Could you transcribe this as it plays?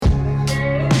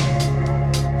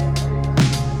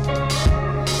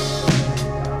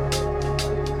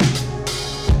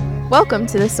Welcome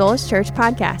to the Soulish Church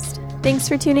podcast. Thanks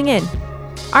for tuning in.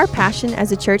 Our passion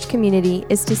as a church community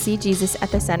is to see Jesus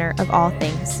at the center of all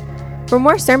things. For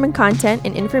more sermon content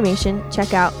and information,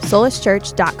 check out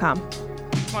soulishchurch.com.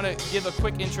 I just want to give a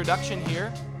quick introduction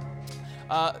here.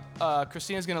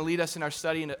 Christina's going to lead us in our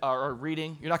study, our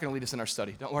reading. You're not going to lead us in our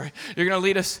study, don't worry. You're going to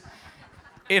lead us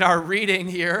in our reading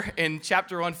here in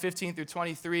chapter 1, 15 through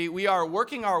 23. We are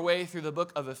working our way through the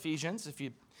book of Ephesians, if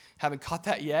you haven't caught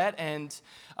that yet. And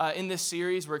in this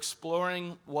series, we're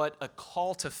exploring what a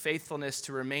call to faithfulness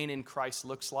to remain in Christ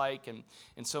looks like, and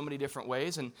in so many different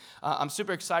ways. And I'm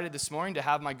super excited this morning to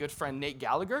have my good friend Nate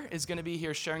Gallagher is going to be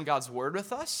here sharing God's word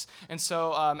with us. And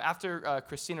so after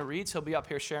Christina reads, he'll be up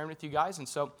here sharing with you guys. And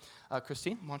so,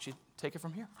 Christine, why don't you take it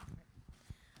from here?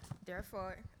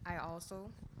 Therefore, I also,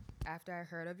 after I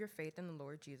heard of your faith in the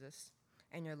Lord Jesus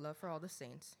and your love for all the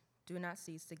saints, do not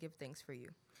cease to give thanks for you,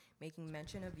 making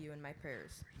mention of you in my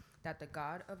prayers, that the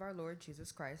God of our Lord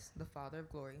Jesus Christ, the Father of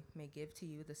glory, may give to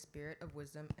you the spirit of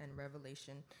wisdom and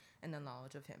revelation and the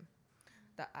knowledge of him,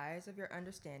 the eyes of your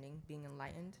understanding being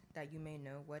enlightened, that you may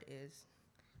know what is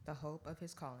the hope of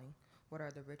his calling, what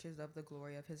are the riches of the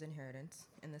glory of his inheritance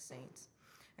in the saints,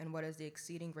 and what is the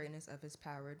exceeding greatness of his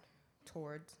power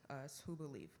towards us who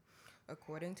believe,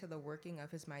 according to the working of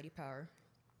his mighty power,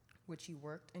 which he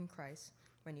worked in Christ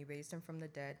when he raised him from the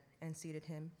dead and seated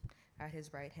him at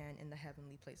his right hand in the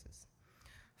heavenly places,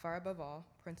 far above all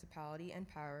principality and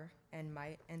power and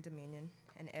might and dominion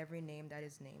and every name that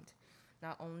is named,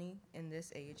 not only in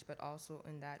this age but also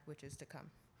in that which is to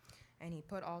come. And he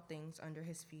put all things under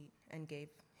his feet and gave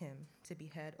him to be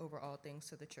head over all things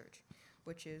to the church,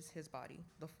 which is his body,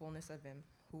 the fullness of him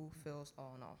who fills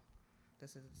all in all.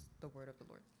 This is the word of the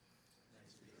Lord.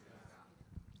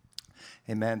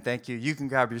 Amen. Thank you. You can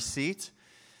grab your seat.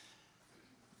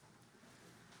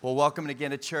 Well, welcome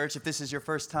again to church. If this is your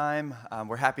first time,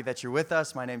 we're happy that you're with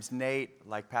us. My name's Nate,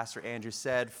 like Pastor Andrew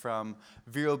said, from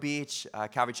Vero Beach,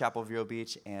 Calvary Chapel, Vero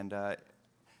Beach, and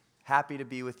happy to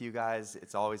be with you guys.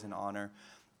 It's always an honor.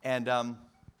 And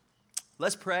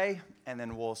let's pray, and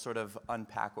then we'll sort of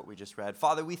unpack what we just read.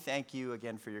 Father, we thank you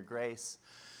again for your grace.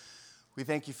 We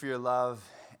thank you for your love,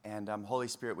 and Holy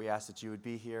Spirit, we ask that you would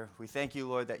be here. We thank you,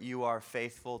 Lord, that you are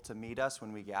faithful to meet us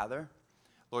when we gather.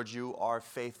 Lord, you are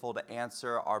faithful to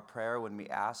answer our prayer when we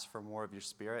ask for more of your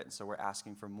Spirit, and so we're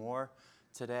asking for more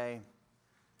today.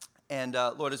 And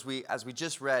Lord, as we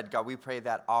just read, God, we pray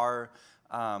that our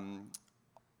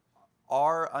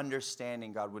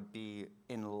understanding, God, would be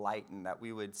enlightened, that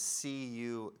we would see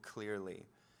you clearly.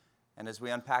 And as we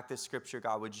unpack this scripture,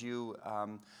 God, would you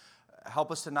help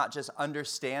us to not just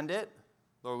understand it?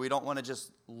 Lord, we don't want to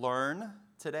just learn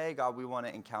today. God, we want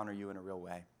to encounter you in a real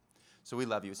way. So we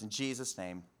love you. It's in Jesus'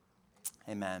 name,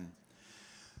 amen.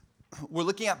 We're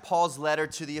looking at Paul's letter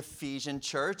to the Ephesian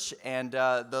church, and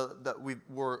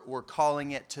we're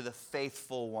calling it to the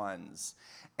faithful ones.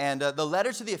 And the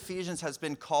letter to the Ephesians has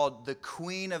been called the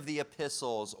Queen of the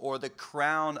Epistles, or the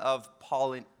Crown of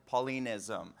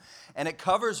Paulinism. And it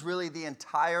covers really the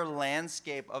entire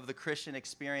landscape of the Christian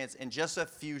experience in just a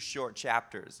few short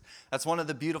chapters. That's one of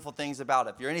the beautiful things about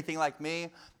it. If you're anything like me,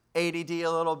 ADD a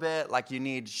little bit, like you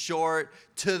need short,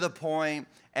 to the point,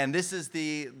 and this is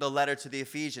the letter to the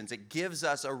Ephesians. It gives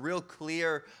us a real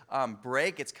clear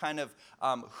break. It's kind of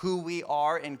who we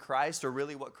are in Christ, or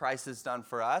really what Christ has done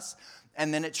for us.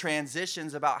 And then it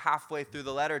transitions about halfway through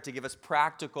the letter to give us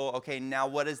practical, okay, now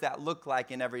what does that look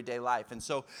like in everyday life? And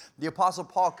so the Apostle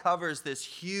Paul covers this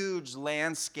huge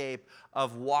landscape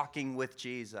of walking with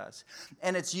Jesus.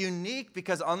 And it's unique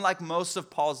because unlike most of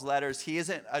Paul's letters, he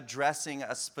isn't addressing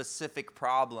a specific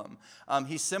problem.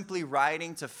 He's simply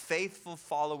writing to faithful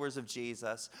followers of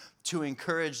Jesus to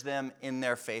encourage them in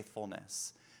their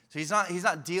faithfulness. So he's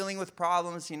not dealing with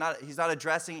problems. He's not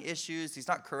addressing issues. He's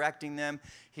not correcting them.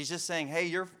 He's just saying, hey,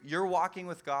 you're walking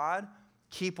with God.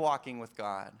 Keep walking with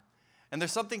God. And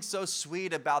there's something so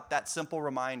sweet about that simple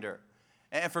reminder.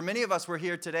 And for many of us, we're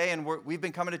here today, and we've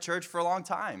been coming to church for a long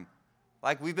time.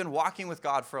 Like, we've been walking with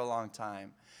God for a long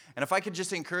time. And if I could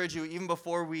just encourage you, even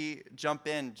before we jump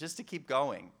in, just to keep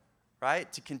going,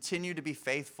 right? To continue to be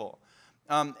faithful.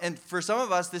 And for some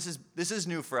of us, this is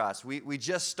new for us. We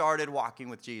just started walking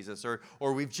with Jesus,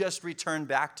 or we've just returned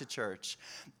back to church.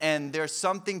 And there's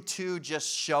something to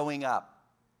just showing up,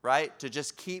 right? To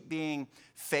just keep being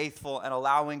faithful and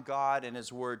allowing God and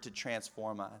his word to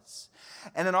transform us.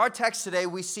 And in our text today,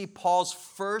 we see Paul's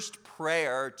first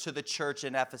prayer to the church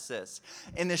in Ephesus.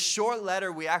 In this short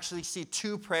letter, we actually see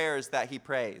two prayers that he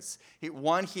prays.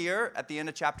 One here at the end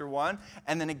of chapter 1,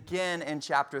 and then again in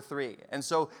chapter 3. And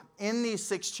so in these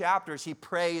 6 chapters, he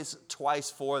prays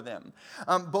twice for them.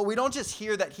 But we don't just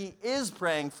hear that he is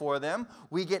praying for them.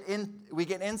 We get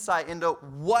insight into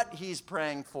what he's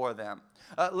praying for them.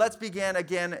 Let's begin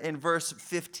again in verse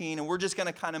 15, and we're just going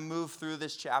to kind of move through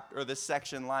this chapter or this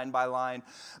section line by line.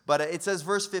 But it says,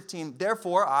 verse 15,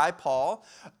 "Therefore I, Paul,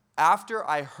 after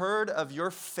I heard of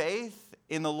your faith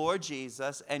in the Lord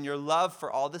Jesus and your love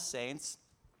for all the saints,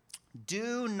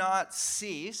 do not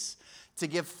cease to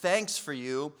give thanks for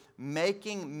you,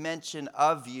 making mention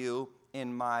of you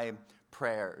in my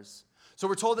prayers." So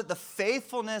we're told that the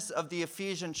faithfulness of the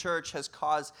Ephesian church has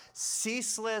caused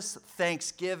ceaseless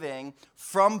thanksgiving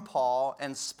from Paul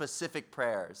and specific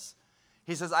prayers.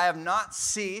 He says, I have not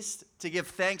ceased to give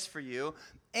thanks for you,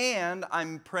 and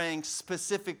I'm praying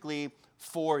specifically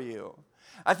for you.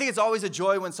 I think it's always a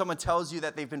joy when someone tells you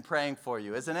that they've been praying for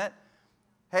you, isn't it?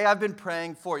 Hey, I've been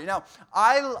praying for you. Now,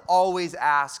 I always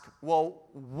ask, well,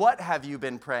 what have you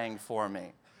been praying for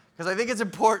me? Because I think it's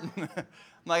important.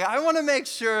 I want to make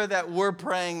sure that we're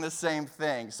praying the same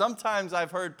thing. Sometimes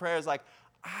I've heard prayers like,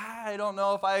 I don't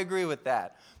know if I agree with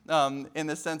that. In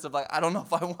the sense of I don't know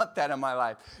if I want that in my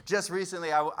life. Just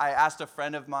recently, I asked a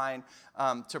friend of mine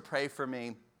to pray for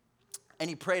me, and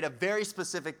he prayed a very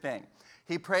specific thing.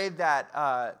 He prayed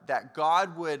that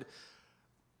God would,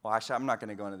 well, actually, I'm not going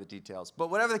to go into the details,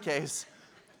 but whatever the case,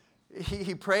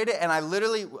 he prayed it, and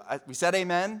we said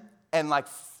amen, and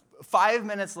 5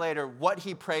 minutes later, what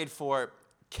he prayed for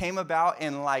came about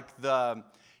in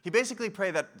he basically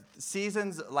prayed that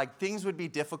seasons, things would be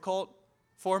difficult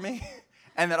for me,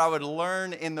 and that I would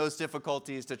learn in those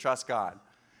difficulties to trust God.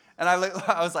 And I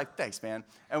was like, thanks, man.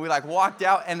 And we walked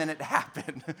out, and then it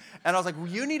happened. And I was like, well,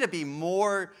 you need to be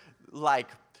more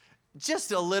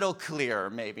just a little clearer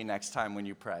maybe next time when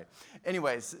you pray.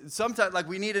 Anyways, sometimes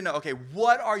we need to know, okay,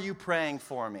 what are you praying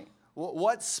for me?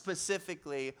 What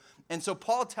specifically? And so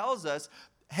Paul tells us,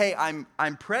 hey,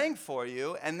 I'm praying for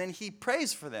you, and then he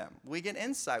prays for them. We get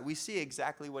insight. We see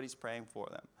exactly what he's praying for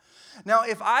them. Now,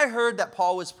 if I heard that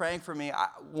Paul was praying for me,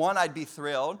 I'd be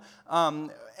thrilled,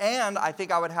 and I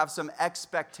think I would have some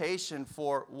expectation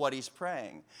for what he's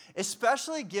praying,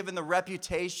 especially given the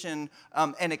reputation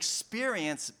and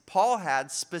experience Paul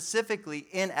had specifically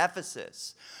in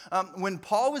Ephesus. When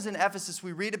Paul was in Ephesus,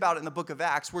 we read about it in the book of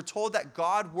Acts, we're told that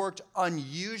God worked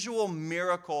unusual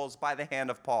miracles by the hand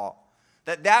of Paul.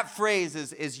 That phrase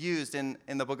is used in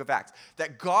the book of Acts.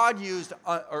 That God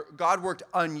worked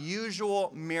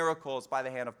unusual miracles by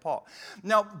the hand of Paul.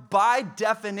 Now, by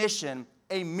definition,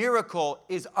 a miracle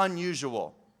is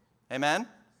unusual. Amen?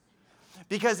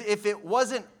 Because if it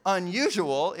wasn't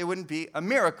unusual, it wouldn't be a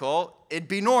miracle, it'd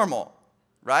be normal,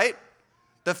 right?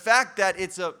 The fact that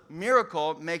it's a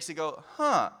miracle makes it go,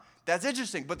 that's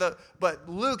interesting. But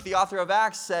Luke, the author of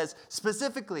Acts, says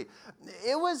specifically,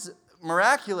 it was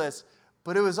miraculous,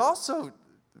 but it was also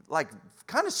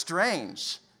kind of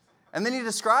strange. And then he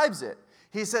describes it.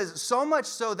 He says, so much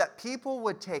so that people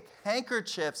would take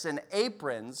handkerchiefs and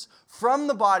aprons from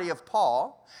the body of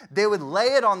Paul, they would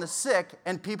lay it on the sick,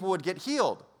 and people would get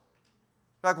healed.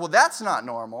 Well, that's not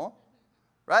normal,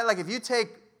 right? If you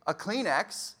take a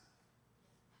Kleenex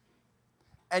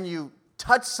and you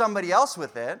touch somebody else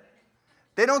with it,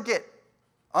 they don't get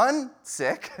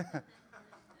unsick,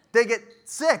 they get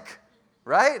sick,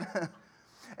 right?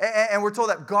 And we're told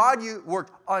that God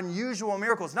worked unusual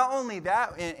miracles. Not only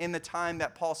that, in the time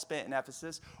that Paul spent in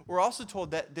Ephesus, we're also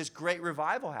told that this great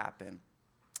revival happened.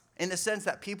 In the sense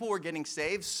that people were getting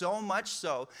saved, so much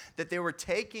so that they were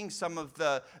taking some of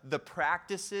the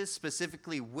practices,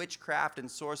 specifically witchcraft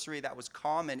and sorcery that was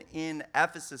common in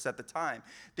Ephesus at the time.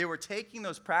 They were taking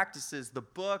those practices, the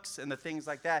books and the things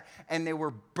like that, and they were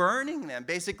burning them,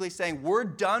 basically saying, we're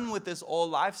done with this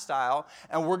old lifestyle,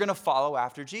 and we're going to follow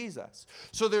after Jesus.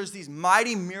 So there's these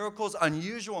mighty miracles,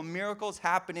 unusual miracles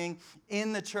happening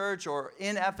in the church or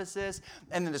in Ephesus,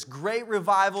 and then this great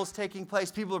revival is taking place.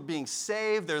 People are being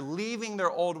saved. They're leaving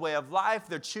their old way of life.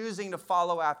 They're choosing to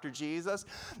follow after Jesus.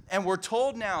 And we're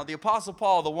told now, the Apostle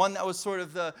Paul, the one that was sort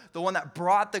of the one that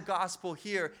brought the gospel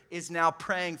here, is now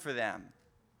praying for them.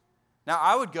 Now,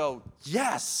 I would go,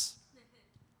 yes,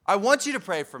 I want you to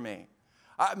pray for me.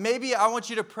 Maybe I want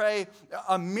you to pray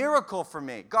a miracle for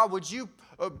me. God,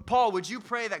 Paul, would you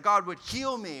pray that God would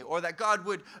heal me or that God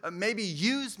would maybe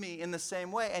use me in the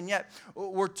same way? And yet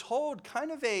we're told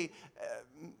kind of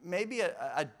maybe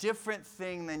a different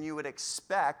thing than you would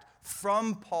expect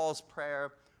from Paul's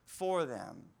prayer for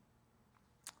them.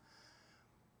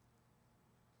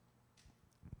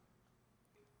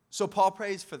 So Paul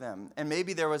prays for them, and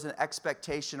maybe there was an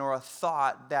expectation or a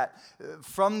thought that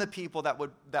from the people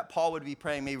that Paul would be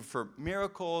praying maybe for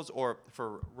miracles or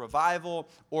for revival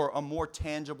or a more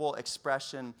tangible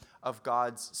expression of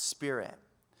God's Spirit.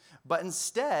 But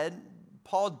instead,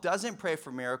 Paul doesn't pray for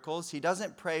miracles. He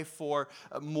doesn't pray for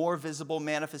a more visible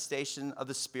manifestation of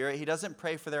the Spirit. He doesn't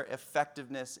pray for their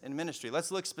effectiveness in ministry.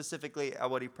 Let's look specifically at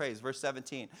what he prays. Verse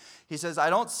 17. He says, I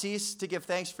don't cease to give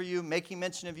thanks for you, making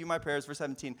mention of you in my prayers. Verse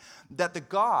 17. That the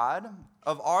God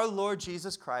of our Lord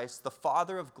Jesus Christ, the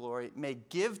Father of glory, may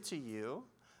give to you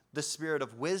the spirit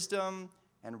of wisdom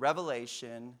and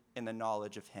revelation in the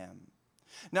knowledge of him.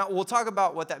 Now, we'll talk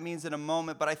about what that means in a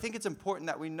moment, but I think it's important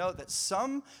that we note that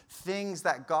some things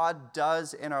that God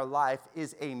does in our life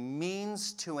is a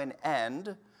means to an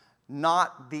end,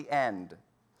 not the end.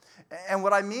 And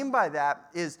what I mean by that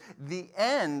is the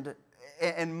end,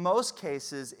 in most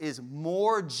cases, is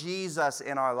more Jesus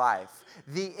in our life.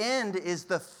 The end is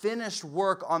the finished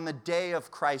work on the day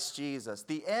of Christ Jesus.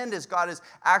 The end is God is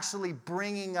actually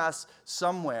bringing us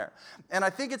somewhere. And I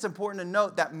think it's important to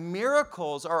note that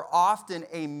miracles are often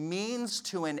a means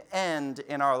to an end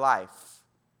in our life.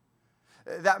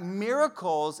 That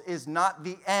miracles is not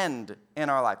the end in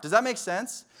our life. Does that make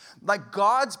sense? Like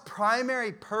God's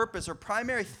primary purpose or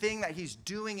primary thing that he's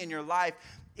doing in your life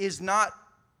is not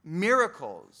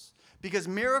miracles. Because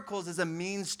miracles is a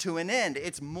means to an end.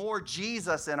 It's more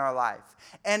Jesus in our life.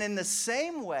 And in the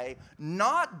same way,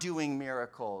 not doing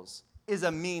miracles is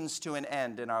a means to an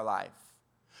end in our life.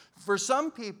 For some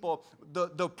people,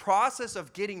 the process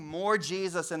of getting more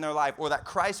Jesus in their life, or that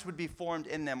Christ would be formed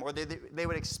in them, or they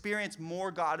would experience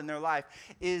more God in their life,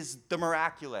 is the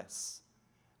miraculous.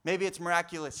 Maybe it's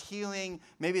miraculous healing,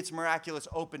 maybe it's miraculous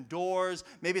open doors,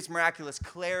 maybe it's miraculous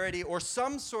clarity, or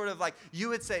some sort of like, you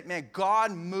would say, man, God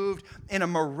moved in a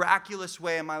miraculous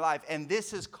way in my life, and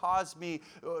this has caused me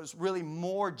really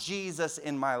more Jesus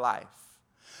in my life.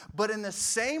 But in the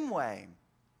same way,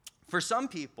 for some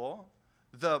people,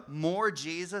 the more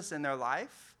Jesus in their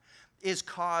life is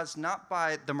caused not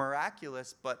by the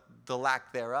miraculous, but the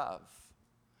lack thereof.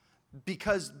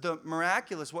 Because the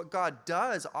miraculous, what God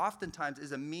does oftentimes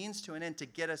is a means to an end to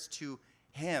get us to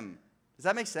him. Does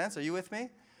that make sense? Are you with me?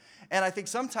 And I think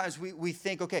sometimes we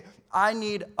think, okay, I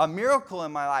need a miracle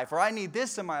in my life, or I need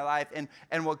this in my life.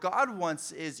 And what God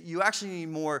wants is you actually need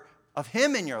more of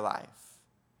him in your life.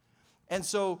 And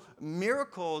so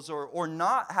miracles or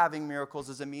not having miracles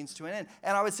is a means to an end.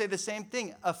 And I would say the same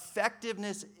thing.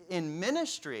 Effectiveness in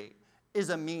ministry is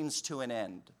a means to an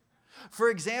end. For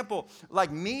example,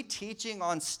 like me teaching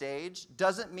on stage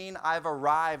doesn't mean I've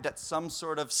arrived at some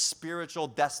sort of spiritual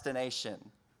destination.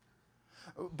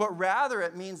 But rather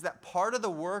it means that part of the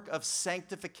work of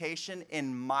sanctification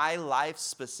in my life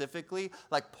specifically,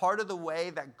 like part of the way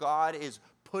that God is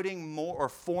putting more or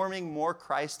forming more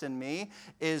Christ in me,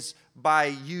 is by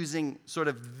using sort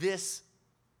of this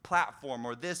platform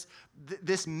or this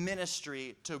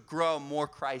ministry to grow more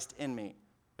Christ in me.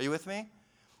 Are you with me?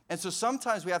 And so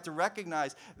sometimes we have to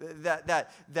recognize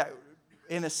that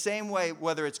in the same way,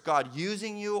 whether it's God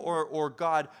using you or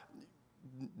God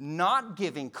not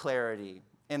giving clarity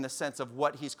in the sense of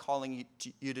what he's calling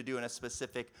you to do in a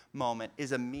specific moment,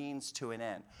 is a means to an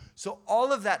end. So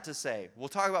all of that to say, we'll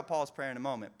talk about Paul's prayer in a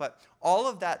moment, but all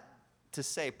of that to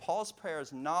say, Paul's prayer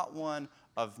is not one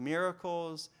of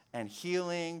miracles and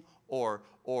healing or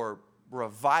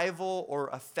revival or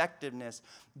effectiveness,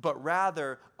 but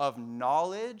rather of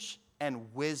knowledge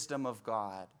and wisdom of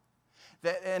God.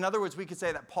 In other words, we could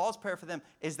say that Paul's prayer for them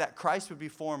is that Christ would be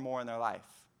formed more in their life.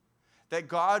 That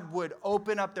God would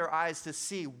open up their eyes to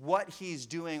see what he's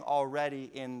doing already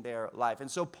in their life.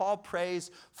 And so Paul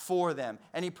prays for them.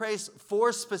 And he prays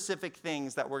for specific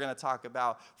things that we're going to talk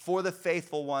about for the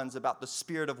faithful ones, about the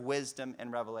spirit of wisdom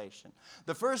and revelation.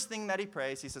 The first thing that he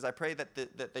prays, he says, I pray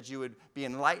that you would be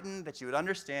enlightened, that you would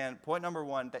understand. Point number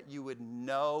one, that you would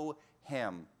know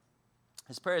him.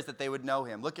 His prayer is that they would know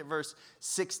him. Look at verse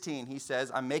 16. He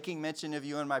says, I'm making mention of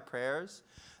you in my prayers,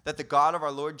 that the God of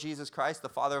our Lord Jesus Christ, the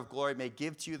Father of glory, may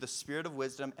give to you the spirit of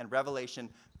wisdom and revelation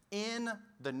in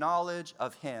the knowledge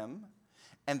of him,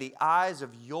 and the eyes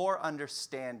of your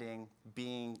understanding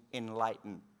being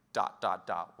enlightened. ...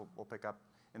 We'll pick up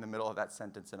in the middle of that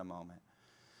sentence in a moment.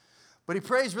 But he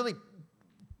prays really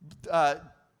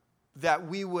that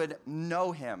we would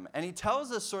know him. And he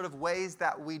tells us sort of ways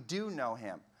that we do know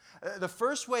him. The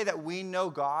first way that we know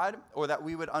God, or that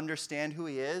we would understand who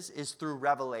he is through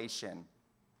revelation.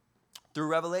 Through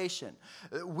revelation.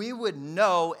 We would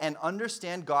know and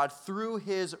understand God through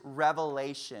his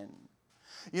revelation.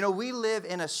 You know, we live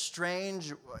in a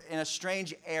strange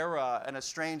era, in a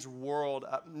strange world,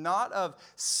 not of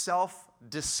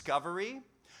self-discovery,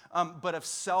 but of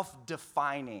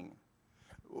self-defining.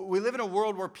 We live in a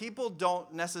world where people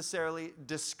don't necessarily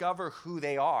discover who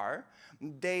they are.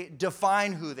 They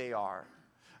define who they are.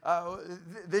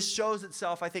 This shows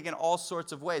itself, I think, in all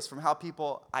sorts of ways, from how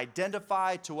people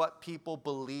identify to what people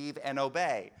believe and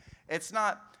obey. It's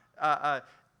not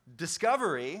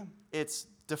discovery, it's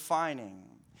defining.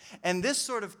 And this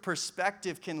sort of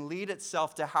perspective can lead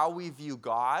itself to how we view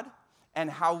God and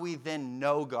how we then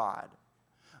know God.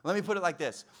 Let me put it like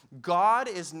this. God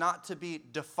is not to be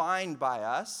defined by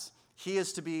us. He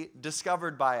is to be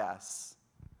discovered by us.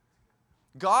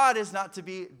 God is not to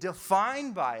be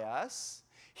defined by us.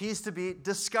 He's to be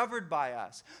discovered by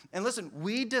us. And listen,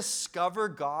 we discover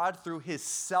God through his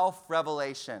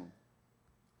self-revelation.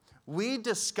 We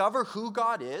discover who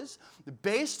God is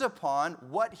based upon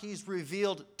what he's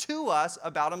revealed to us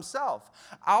about himself.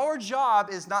 Our job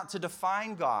is not to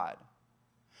define God.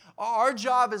 Our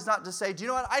job is not to say, do you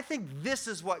know what? I think this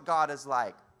is what God is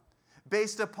like,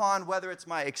 based upon whether it's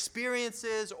my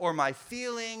experiences or my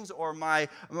feelings or my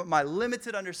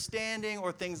limited understanding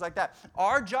or things like that.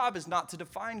 Our job is not to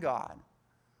define God.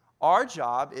 Our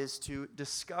job is to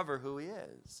discover who he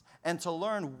is and to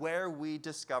learn where we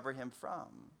discover him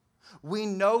from. We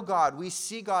know God, we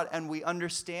see God, and we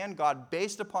understand God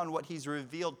based upon what he's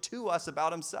revealed to us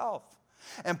about himself.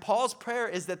 And Paul's prayer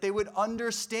is that they would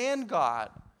understand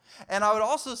God. And I would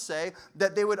also say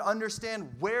that they would understand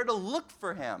where to look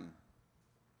for him.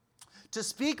 To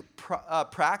speak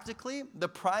practically, the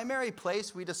primary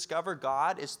place we discover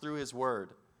God is through his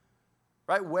word.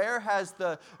 Right? Where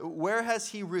has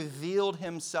he revealed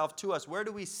himself to us? Where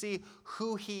do we see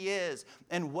who he is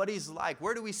and what he's like?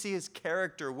 Where do we see his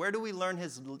character? Where do we learn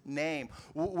his name?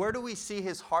 Where do we see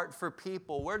his heart for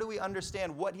people? Where do we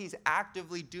understand what he's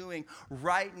actively doing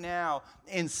right now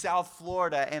in South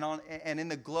Florida and in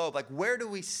the globe? Like, where do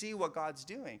we see what God's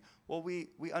doing? Well, we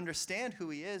understand who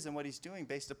he is and what he's doing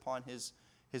based upon his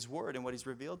word and what he's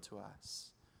revealed to us.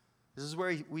 This is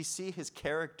where we see his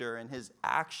character and his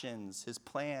actions, his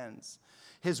plans,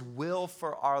 his will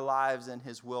for our lives and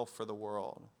his will for the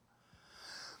world.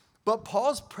 But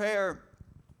Paul's prayer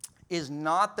is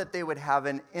not that they would have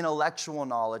an intellectual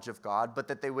knowledge of God, but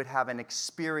that they would have an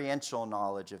experiential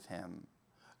knowledge of him.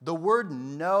 The word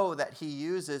know that he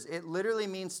uses, it literally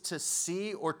means to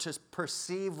see or to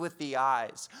perceive with the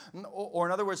eyes. Or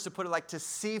in other words, to put it like to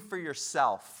see for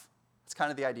yourself. That's kind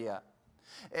of the idea.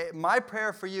 My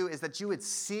prayer for you is that you would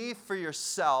see for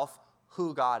yourself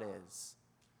who God is.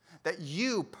 That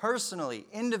you personally,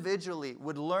 individually,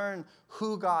 would learn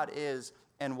who God is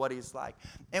and what he's like.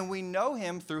 And we know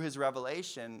him through his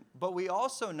revelation, but we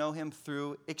also know him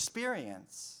through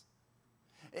experience.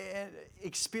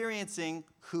 Experiencing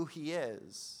who he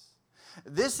is.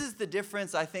 This is the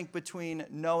difference, I think, between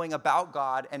knowing about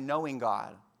God and knowing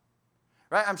God.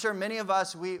 Right? I'm sure many of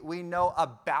us, we know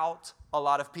about a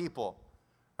lot of people.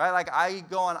 Right? Like, I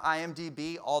go on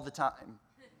IMDb all the time.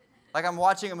 Like, I'm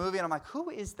watching a movie and I'm like,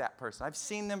 who is that person? I've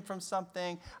seen them from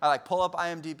something. I like pull up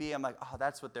IMDb. I'm like, oh,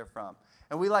 that's what they're from.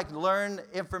 And we like learn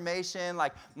information.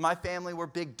 Like, my family, we're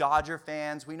big Dodger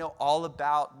fans. We know all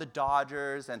about the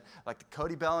Dodgers, and like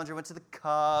Cody Bellinger went to the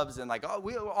Cubs, and like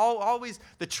we always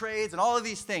the trades and all of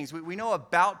these things. We know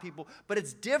about people, but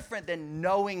it's different than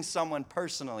knowing someone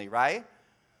personally, right?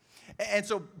 And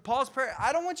so Paul's prayer,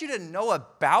 I don't want you to know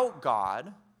about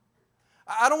God.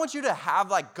 I don't want you to have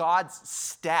like God's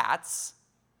stats.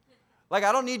 Like,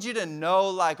 I don't need you to know,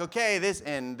 like, okay, this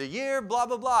in the year, blah,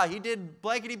 blah, blah, he did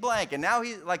blankety blank, and now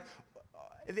he's like,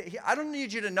 I don't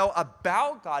need you to know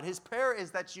about God. His prayer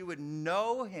is that you would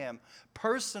know him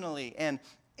personally and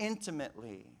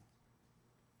intimately.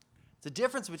 It's a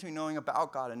difference between knowing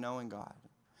about God and knowing God.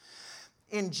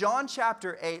 In John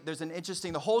chapter 8,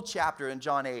 the whole chapter in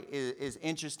John 8 is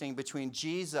interesting between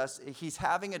Jesus. He's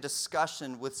having a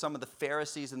discussion with some of the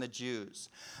Pharisees and the Jews.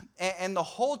 And the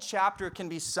whole chapter can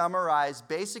be summarized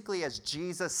basically as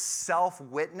Jesus'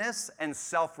 self-witness and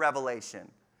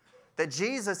self-revelation. that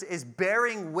Jesus is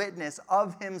bearing witness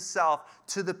of himself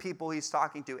to the people he's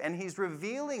talking to. And he's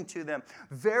revealing to them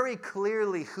very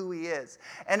clearly who he is.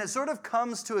 And it sort of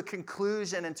comes to a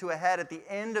conclusion and to a head at the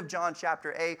end of John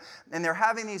chapter 8. And they're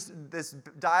having this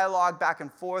dialogue back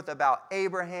and forth about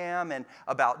Abraham and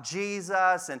about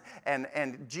Jesus.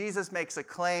 And Jesus makes a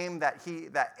claim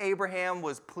that Abraham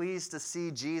was pleased to see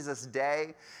Jesus'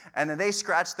 day. And then they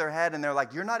scratch their head and they're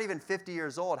like, you're not even 50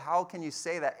 years old. How can you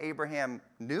say that Abraham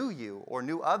knew you or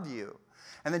knew of you?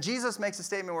 And then Jesus makes a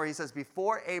statement where he says,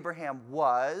 before Abraham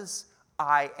was,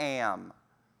 I am.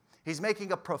 He's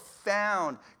making a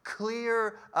profound,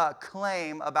 clear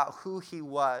claim about who he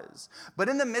was. But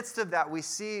in the midst of that, we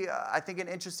see, I think, an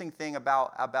interesting thing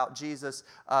about Jesus,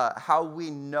 how we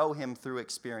know him through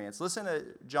experience. Listen to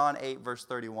John 8, verse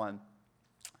 31.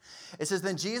 It says,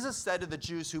 then Jesus said to the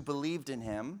Jews who believed in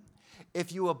him,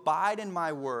 if you abide in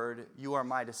my word, you are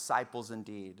my disciples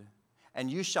indeed, and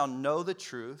you shall know the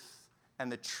truth,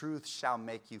 and the truth shall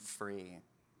make you free.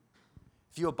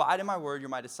 If you abide in my word, you're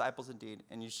my disciples indeed,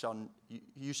 and you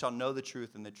shall know the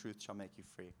truth, and the truth shall make you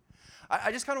free.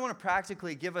 I just kind of want to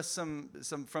practically give us some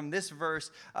from this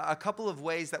verse, a couple of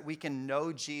ways that we can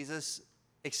know Jesus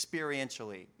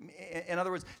experientially. In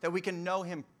other words, that we can know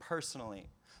him personally.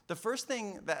 The first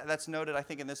thing that's noted, I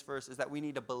think, in this verse is that we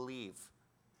need to believe.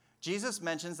 Jesus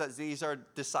mentions that these are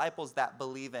disciples that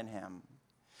believe in him.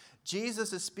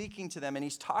 Jesus is speaking to them, and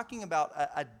he's talking about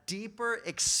a deeper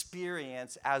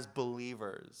experience as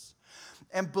believers.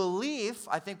 And belief,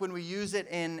 I think when we use it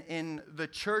in the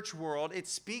church world, it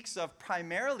speaks of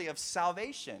primarily of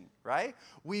salvation, right?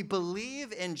 We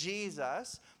believe in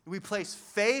Jesus, we place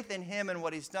faith in him and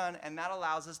what he's done, and that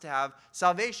allows us to have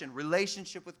salvation,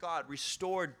 relationship with God,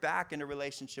 restored back into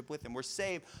relationship with him. We're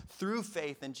saved through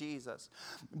faith in Jesus.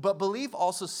 But belief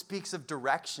also speaks of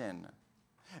direction,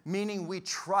 meaning we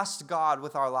trust God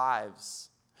with our lives.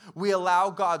 We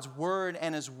allow God's word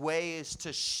and his ways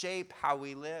to shape how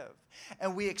we live.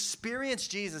 And we experience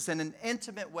Jesus in an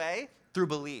intimate way through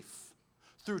belief,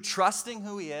 through trusting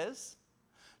who he is,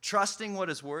 trusting what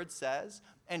his word says,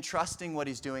 and trusting what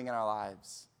he's doing in our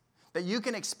lives. That you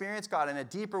can experience God in a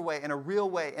deeper way, in a real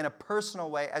way, in a personal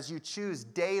way, as you choose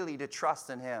daily to trust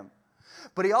in him.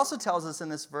 But he also tells us in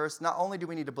this verse, not only do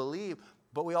we need to believe,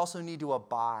 but we also need to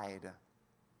abide.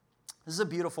 This is a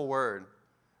beautiful word,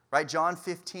 right? John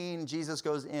 15, Jesus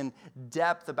goes in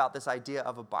depth about this idea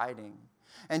of abiding.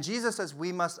 And Jesus says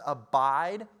we must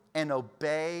abide and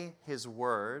obey his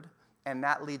word, and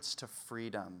that leads to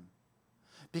freedom.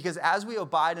 Because as we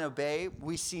abide and obey,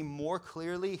 we see more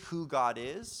clearly who God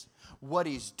is, what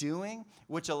he's doing,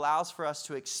 which allows for us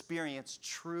to experience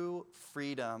true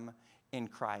freedom in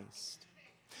Christ.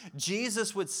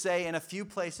 Jesus would say in a few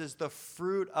places the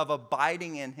fruit of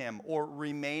abiding in him or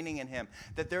remaining in him,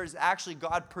 that there's actually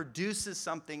God produces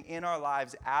something in our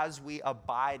lives as we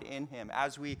abide in him,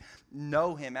 as we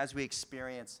know him, as we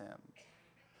experience him.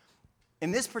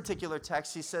 In this particular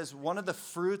text, he says one of the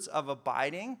fruits of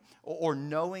abiding or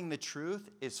knowing the truth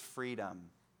is freedom.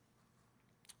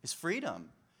 Is freedom.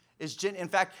 In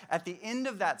fact, at the end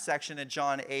of that section in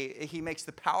John 8, he makes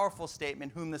the powerful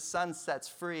statement, whom the Son sets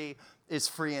free is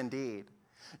free indeed.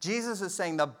 Jesus is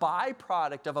saying the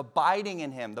byproduct of abiding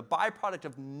in him, the byproduct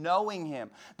of knowing him,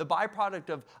 the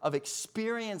byproduct of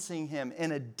experiencing him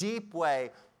in a deep way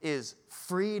is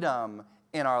freedom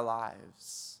in our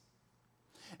lives.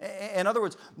 In other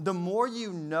words, the more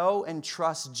you know and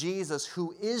trust Jesus,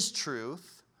 who is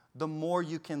truth, the more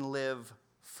you can live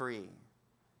free.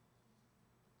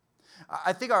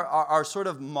 I think our sort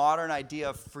of modern idea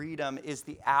of freedom is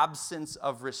the absence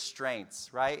of restraints,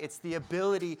 right? It's the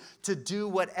ability to do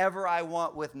whatever I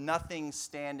want with nothing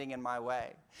standing in my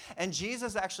way. And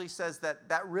Jesus actually says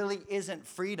that really isn't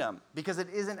freedom because it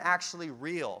isn't actually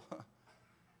real.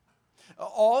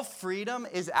 All freedom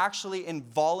is actually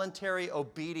involuntary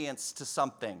obedience to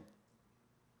something.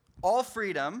 All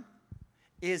freedom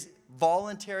is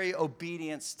voluntary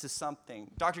obedience to something.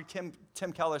 Dr.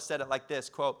 Tim Keller said it like this,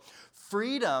 quote,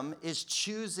 freedom is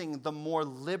choosing the more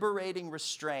liberating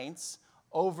restraints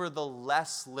over the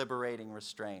less liberating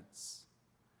restraints.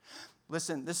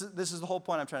 Listen, this is the whole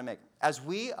point I'm trying to make. As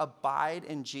we abide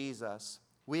in Jesus,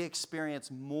 we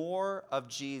experience more of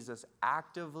Jesus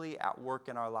actively at work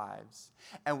in our lives,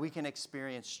 and we can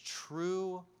experience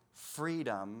true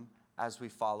freedom as we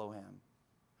follow him.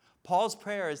 Paul's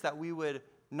prayer is that we would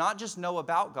not just know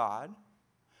about God,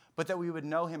 but that we would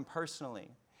know him personally.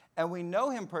 And we know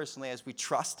him personally as we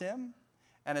trust him,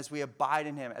 and as we abide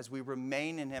in him, as we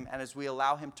remain in him, and as we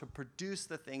allow him to produce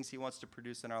the things he wants to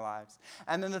produce in our lives.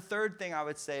 And then the third thing I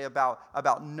would say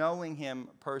about knowing him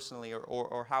personally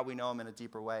or how we know him in a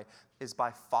deeper way is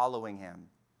by following him.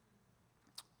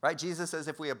 Right? Jesus says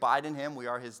if we abide in him, we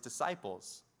are his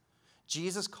disciples.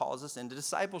 Jesus calls us into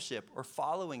discipleship or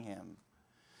following him.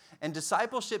 And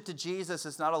discipleship to Jesus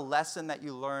is not a lesson that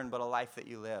you learn, but a life that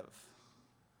you live,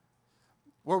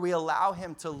 where we allow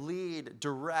him to lead,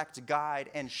 direct, guide,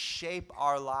 and shape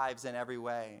our lives in every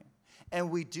way.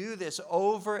 And we do this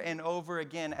over and over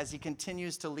again as he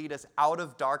continues to lead us out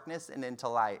of darkness and into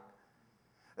light.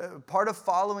 Part of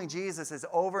following Jesus is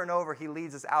over and over he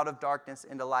leads us out of darkness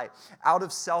into light, out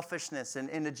of selfishness and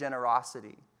into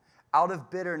generosity, out of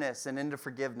bitterness and into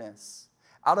forgiveness,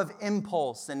 out of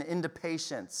impulse and into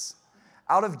patience,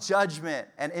 out of judgment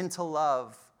and into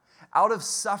love, out of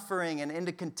suffering and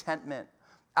into contentment,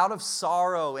 out of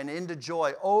sorrow and into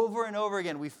joy. Over and over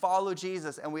again, we follow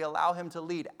Jesus and we allow him to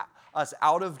lead us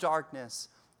out of darkness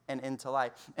and into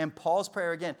light. And Paul's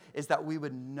prayer again is that we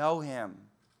would know him,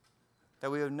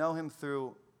 that we would know him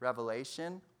through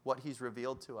revelation, what he's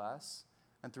revealed to us,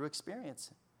 and through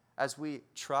experience, as we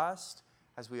trust,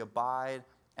 as we abide,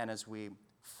 and as we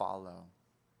follow.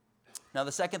 Now,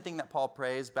 the second thing that Paul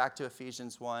prays, back to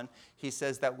Ephesians 1, he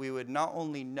says that we would not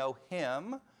only know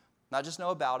him, not just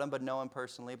know about him, but know him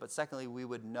personally, but secondly, we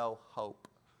would know hope.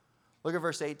 Look at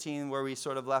verse 18 where we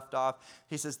sort of left off.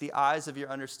 He says, the eyes of your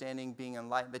understanding being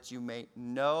enlightened, that you may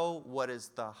know what is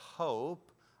the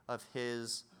hope of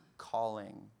his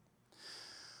calling.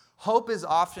 Hope is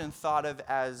often thought of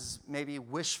as maybe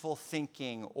wishful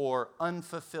thinking or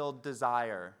unfulfilled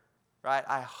desire, right?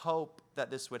 I hope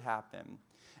that this would happen.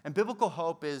 And biblical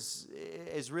hope is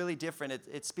really different.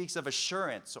 It speaks of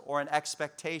assurance or an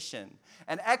expectation.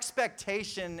 An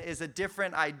expectation is a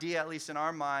different idea, at least in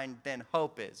our mind, than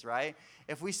hope is, right?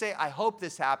 If we say, I hope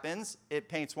this happens, it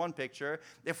paints one picture.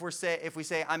 If we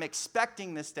say, I'm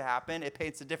expecting this to happen, it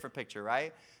paints a different picture,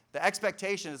 right? The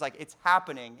expectation is like it's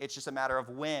happening. It's just a matter of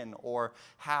when or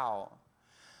how.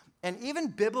 And even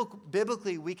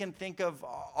biblically, we can think of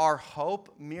our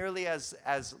hope merely as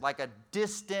like a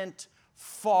distant,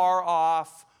 far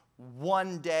off,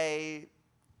 one day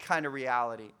kind of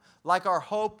reality. Like our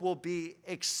hope will be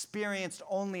experienced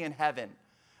only in heaven.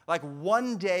 Like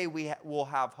one day we will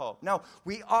have hope. No,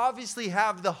 we obviously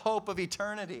have the hope of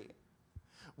eternity.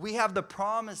 We have the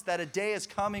promise that a day is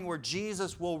coming where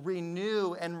Jesus will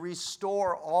renew and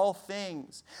restore all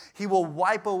things. He will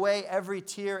wipe away every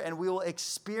tear and we will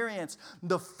experience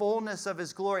the fullness of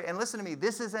his glory. And listen to me,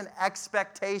 this is an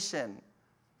expectation.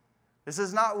 This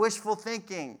is not wishful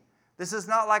thinking. This is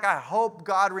not like I hope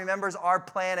God remembers our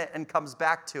planet and comes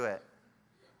back to it.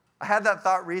 I had that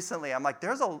thought recently. I'm like,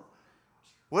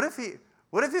 what if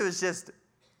he was just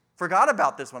forgot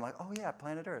about this one? Like, oh yeah,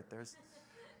 planet Earth.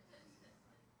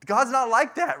 God's not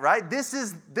like that, right? This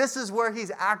is where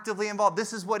he's actively involved.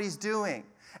 This is what he's doing.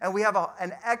 And we have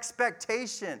an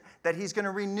expectation that he's going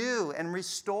to renew and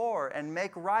restore and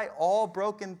make right all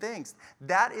broken things.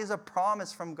 That is a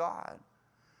promise from God.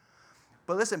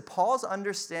 But listen, Paul's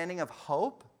understanding of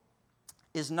hope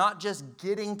is not just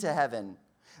getting to heaven,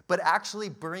 but actually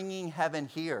bringing heaven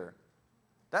here.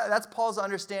 That's Paul's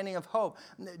understanding of hope.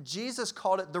 Jesus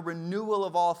called it the renewal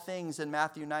of all things in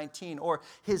Matthew 19, or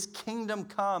his kingdom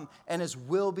come and his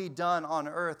will be done on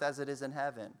earth as it is in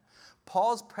heaven.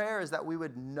 Paul's prayer is that we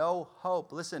would know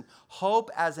hope. Listen, hope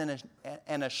as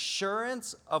an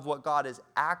assurance of what God is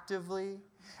actively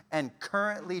and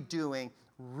currently doing,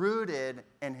 rooted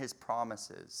in his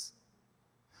promises.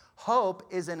 Hope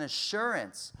is an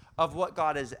assurance of what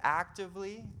God is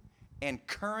actively and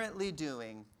currently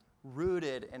doing,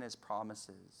 rooted in his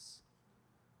promises.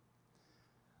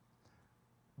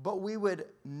 But we would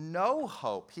know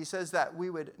hope. He says that we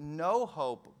would know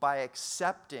hope by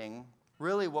accepting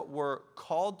really what we're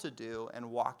called to do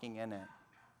and walking in it.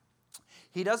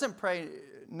 He doesn't pray,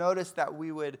 notice that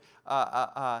we would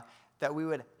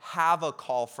have a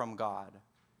call from God.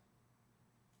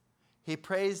 He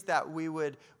prays that we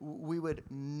would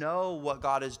know what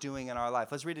God is doing in our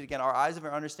life. Let's read it again. Our eyes of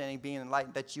our understanding being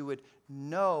enlightened, that you would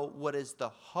know what is the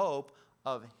hope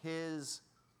of his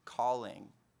calling.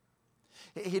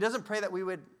 He doesn't pray that we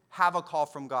would have a call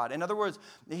from God. In other words,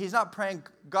 he's not praying,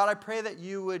 God, I pray that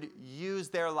you would use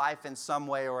their life in some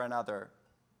way or another.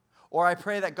 Or I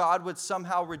pray that God would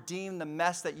somehow redeem the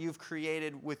mess that you've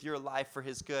created with your life for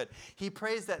his good. He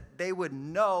prays that they would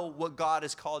know what God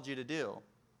has called you to do.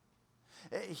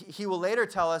 He will later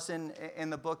tell us in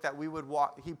the book that we would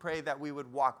walk, he prayed that we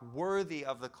would walk worthy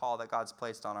of the call that God's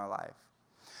placed on our life.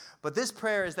 But this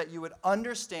prayer is that you would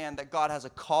understand that God has a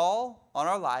call on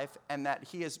our life and that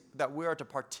we are to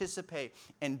participate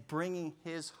in bringing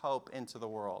his hope into the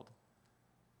world.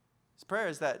 His prayer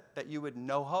is that you would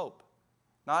know hope.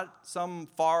 Not some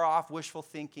far-off wishful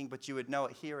thinking, but you would know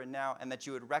it here and now, and that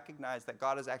you would recognize that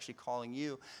God is actually calling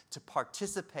you to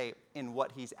participate in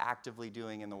what he's actively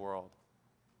doing in the world.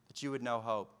 That you would know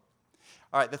hope.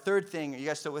 All right, the third thing, are you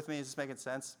guys still with me? Is this making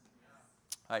sense?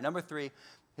 All right, number 3.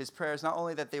 His prayer is not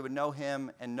only that they would know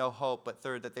him and know hope, but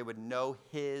third, that they would know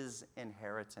his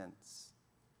inheritance.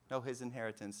 Know his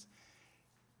inheritance.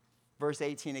 Verse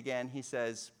 18 again, he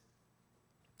says,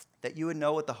 that you would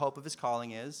know what the hope of his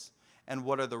calling is, and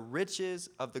what are the riches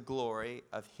of the glory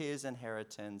of his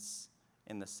inheritance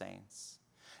in the saints.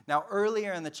 Now,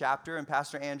 earlier in the chapter, and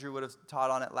Pastor Andrew would have taught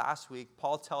on it last week,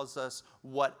 Paul tells us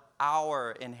what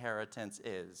our inheritance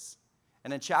is.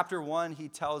 And in chapter 1, he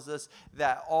tells us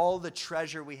that all the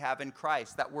treasure we have in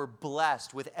Christ, that we're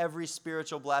blessed with every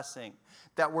spiritual blessing,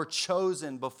 that we're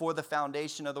chosen before the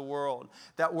foundation of the world,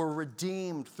 that we're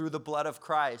redeemed through the blood of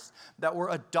Christ, that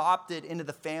we're adopted into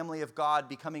the family of God,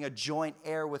 becoming a joint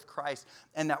heir with Christ,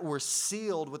 and that we're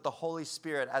sealed with the Holy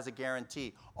Spirit as a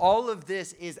guarantee. All of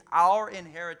this is our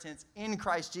inheritance in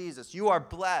Christ Jesus. You are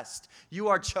blessed. You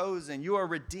are chosen. You are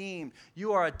redeemed.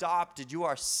 You are adopted. You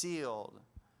are sealed.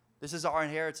 This is our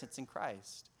inheritance in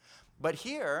Christ. But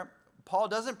here, Paul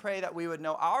doesn't pray that we would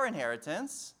know our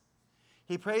inheritance.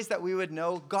 He prays that we would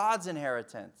know God's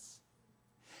inheritance.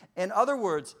 In other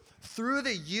words, through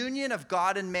the union of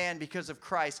God and man because of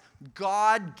Christ,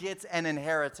 God gets an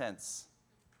inheritance.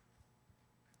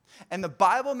 And the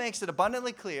Bible makes it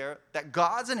abundantly clear that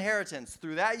God's inheritance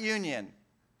through that union,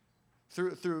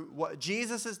 through what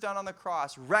Jesus has done on the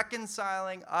cross,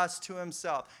 reconciling us to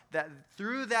himself, that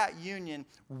through that union,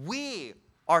 we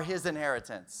are his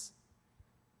inheritance.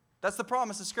 That's the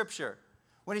promise of Scripture.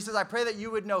 When he says, I pray that you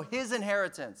would know his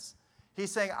inheritance,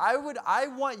 he's saying, I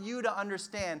want you to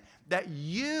understand that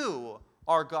you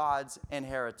are God's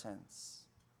inheritance.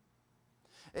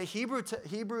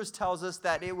 Hebrews tells us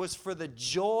that it was for the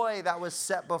joy that was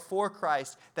set before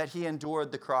Christ that he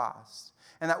endured the cross,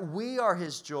 and that we are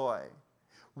his joy.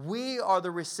 We are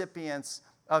the recipients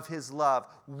of his love.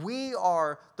 We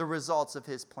are the results of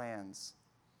his plans.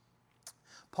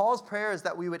 Paul's prayer is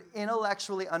that we would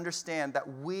intellectually understand that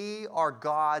we are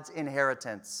God's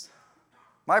inheritance.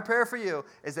 My prayer for you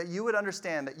is that you would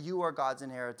understand that you are God's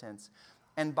inheritance.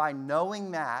 And by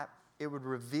knowing that, it would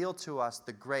reveal to us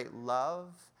the great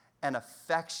love and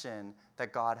affection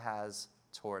that God has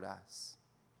toward us.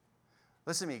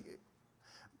 Listen to me.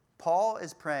 Paul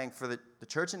is praying for the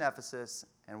church in Ephesus,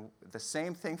 and the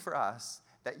same thing for us,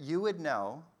 that you would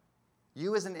know,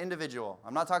 you as an individual,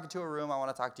 I'm not talking to a room, I want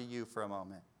to talk to you for a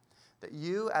moment, that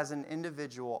you as an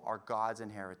individual are God's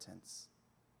inheritance,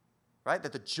 right?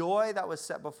 That the joy that was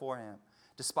set before him,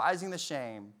 despising the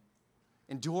shame,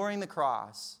 enduring the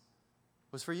cross,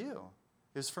 was for you.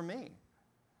 It was for me,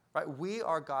 right? We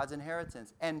are God's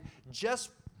inheritance. And just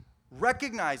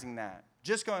recognizing that,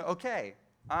 just going, okay,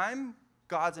 I'm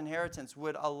God's inheritance,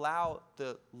 would allow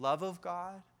the love of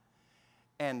God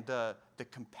and the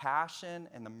compassion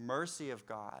and the mercy of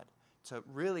God to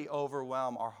really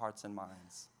overwhelm our hearts and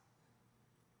minds.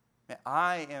 Man,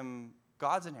 I am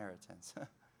God's inheritance.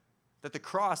 That the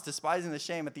cross, despising the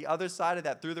shame, at the other side of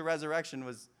that, through the resurrection,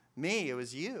 was me, it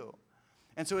was you.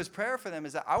 And so his prayer for them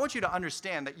is that I want you to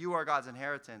understand that you are God's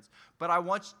inheritance, but I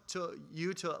want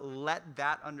you to let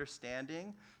that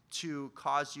understanding to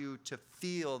cause you to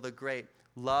feel the great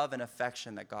love and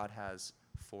affection that God has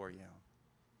for you.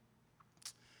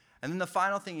 And then the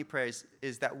final thing he prays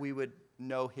is that we would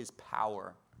know his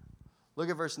power. Look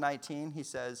at verse 19. He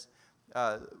says,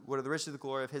 what are the riches of the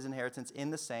glory of his inheritance in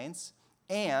the saints,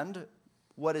 and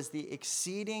what is the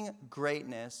exceeding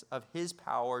greatness of his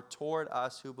power toward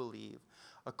us who believe,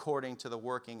 according to the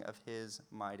working of his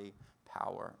mighty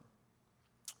power.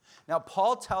 Now,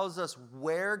 Paul tells us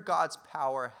where God's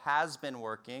power has been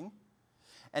working,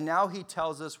 and now he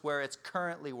tells us where it's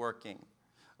currently working.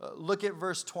 Look at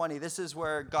verse 20. This is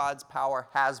where God's power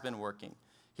has been working.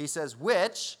 He says,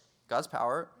 which, God's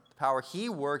power, the power he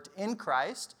worked in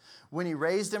Christ when he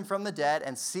raised him from the dead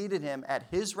and seated him at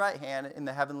his right hand in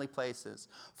the heavenly places,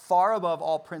 far above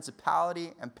all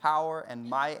principality and power and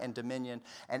might and dominion,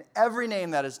 and every name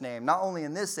that is named, not only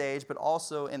in this age, but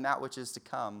also in that which is to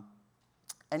come.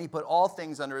 And he put all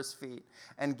things under his feet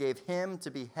and gave him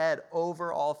to be head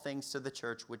over all things to the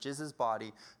church, which is his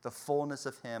body, the fullness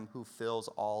of him who fills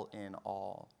all in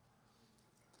all.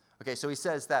 Okay, so he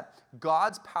says that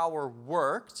God's power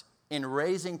worked in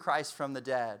raising Christ from the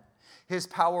dead. His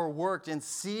power worked in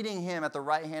seating him at the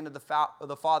right hand of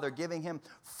the Father, giving him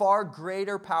far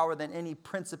greater power than any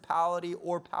principality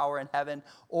or power in heaven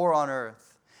or on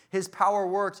earth. His power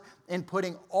worked in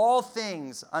putting all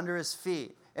things under his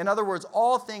feet. In other words,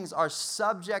 all things are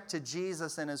subject to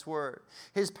Jesus and his word.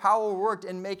 His power worked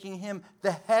in making him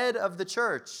the head of the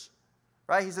church.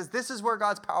 Right? He says this is where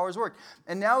God's power has worked.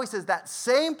 And now he says that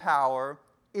same power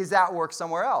is at work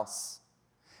somewhere else.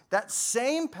 That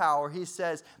same power, he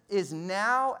says, is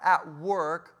now at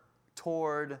work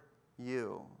toward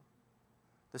you.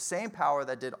 The same power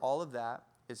that did all of that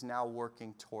is now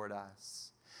working toward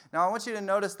us. Now, I want you to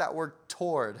notice that word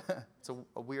toward. It's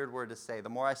a weird word to say. The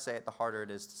more I say it, the harder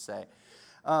it is to say.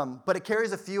 But it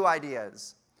carries a few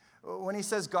ideas. When he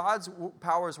says God's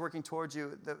power is working towards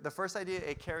you, the first idea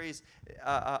it carries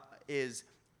is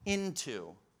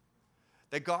into.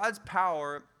 That God's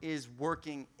power is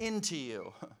working into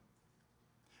you.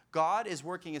 God is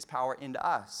working his power into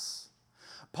us.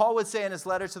 Paul would say in his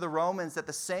letter to the Romans that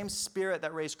the same Spirit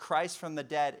that raised Christ from the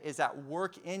dead is at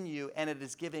work in you, and it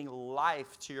is giving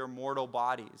life to your mortal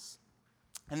bodies.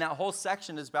 And that whole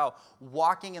section is about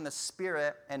walking in the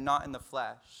Spirit and not in the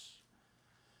flesh.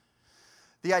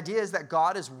 The idea is that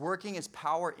God is working his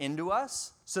power into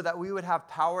us so that we would have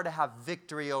power to have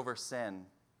victory over sin.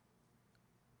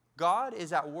 God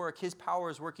is at work. His power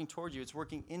is working toward you. It's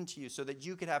working into you so that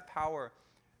you could have power,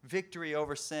 victory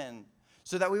over sin,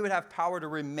 so that we would have power to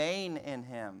remain in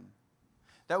him,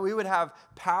 that we would have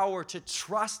power to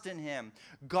trust in him.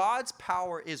 God's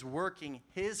power is working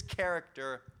his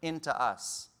character into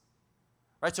us.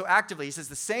 Right? So actively, he says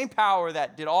the same power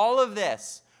that did all of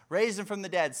this, raised him from the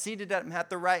dead, seated him at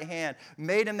the right hand,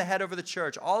 made him the head over the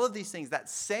church, all of these things, that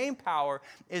same power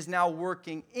is now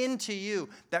working into you,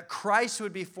 that Christ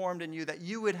would be formed in you, that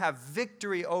you would have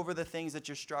victory over the things that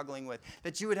you're struggling with,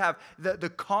 that you would have the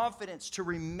confidence to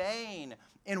remain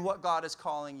in what God is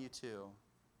calling you to.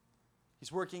 He's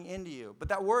working into you. But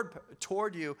that word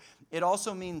toward you, it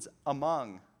also means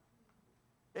among.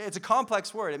 It's a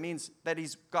complex word. It means that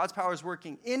God's power is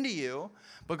working into you,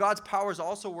 but God's power is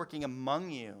also working among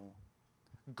you.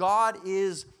 God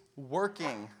is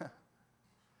working.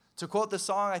 To quote the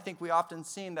song, I think we often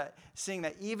sing that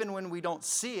even when we don't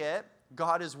see it,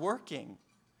 God is working.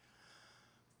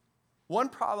 One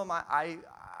problem I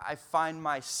find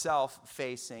myself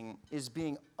facing is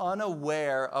being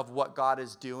unaware of what God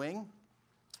is doing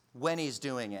when he's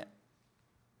doing it.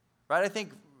 Right? I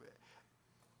think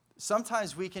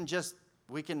sometimes it's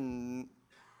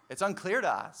unclear to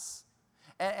us.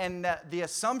 And the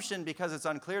assumption, because it's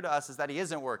unclear to us, is that he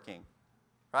isn't working.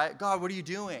 Right? God, what are you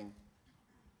doing?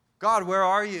 God, where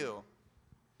are you?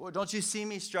 Well, don't you see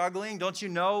me struggling? Don't you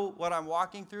know what I'm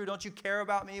walking through? Don't you care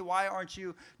about me? Why aren't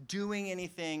you doing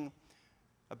anything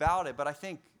about it? But I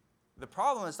think the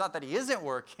problem is not that he isn't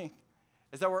working,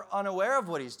 is that we're unaware of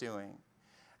what he's doing.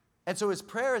 And so his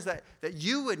prayer is that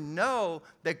you would know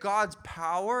that God's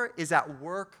power is at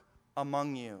work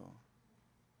among you.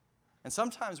 And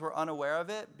sometimes we're unaware of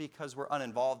it because we're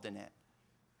uninvolved in it.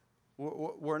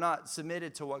 We're not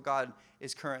submitted to what God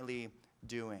is currently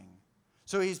doing.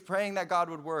 So he's praying that God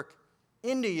would work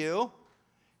into you.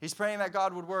 He's praying that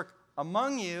God would work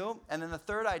among you. And then the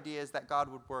third idea is that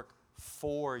God would work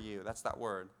for you. That's that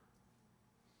word.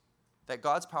 That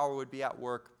God's power would be at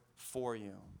work for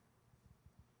you.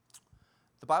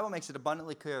 The Bible makes it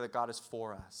abundantly clear that God is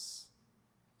for us.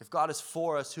 If God is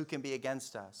for us, who can be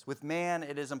against us? With man,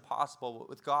 it is impossible, but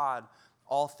with God,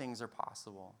 all things are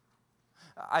possible.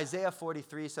 Isaiah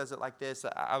 43 says it like this.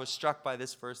 I was struck by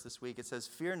this verse this week. It says,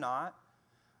 "Fear not,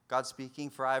 God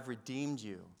speaking, for I have redeemed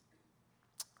you.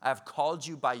 I have called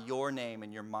you by your name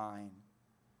and your mine.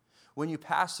 When you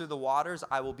pass through the waters,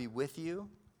 I will be with you,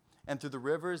 and through the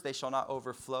rivers, they shall not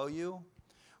overflow you.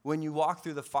 When you walk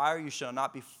through the fire, you shall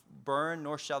not be burned,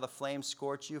 nor shall the flames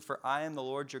scorch you. For I am the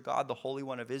Lord your God, the Holy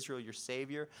One of Israel, your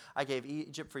Savior. I gave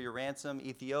Egypt for your ransom,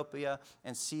 Ethiopia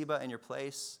and Seba in your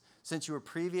place. Since you were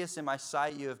previous in my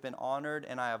sight, you have been honored,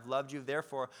 and I have loved you.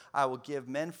 Therefore, I will give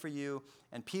men for you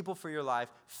and people for your life.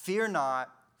 Fear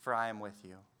not, for I am with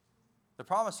you." The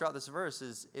promise throughout this verse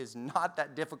is not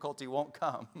that difficulty won't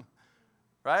come.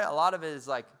 Right? A lot of it is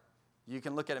like, you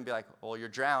can look at it and be like, well, you're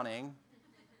drowning.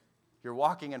 You're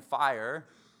walking in fire,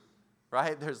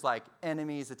 right? There's like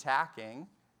enemies attacking.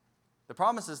 The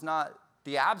promise is not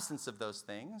the absence of those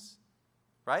things,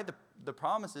 right? The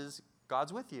promise is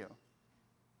God's with you.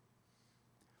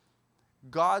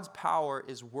 God's power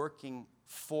is working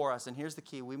for us. And here's the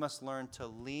key. We must learn to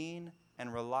lean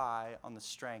and rely on the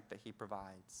strength that he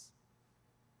provides.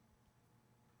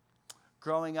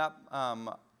 Growing up,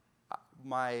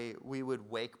 we would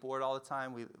wakeboard all the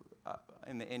time.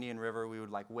 in the Indian River, we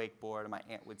would like wakeboard, and my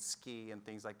aunt would ski and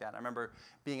things like that. I remember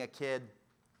being a kid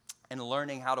and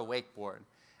learning how to wakeboard.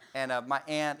 And my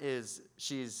aunt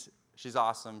she's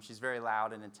awesome. She's very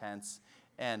loud and intense.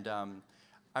 And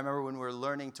I remember when we were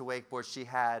learning to wakeboard, she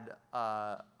had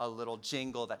a little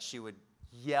jingle that she would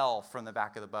yell from the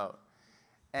back of the boat.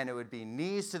 And it would be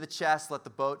knees to the chest, let the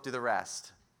boat do the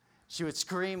rest. She would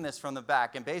scream this from the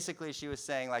back. And basically she was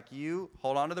saying, like, you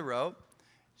hold on to the rope,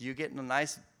 you get in a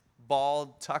nice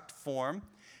ball tucked form,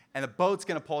 and the boat's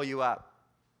going to pull you up.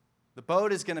 The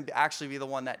boat is going to actually be the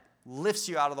one that lifts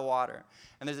you out of the water.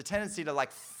 And there's a tendency to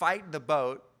like fight the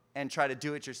boat and try to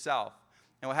do it yourself.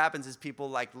 And what happens is people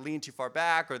like lean too far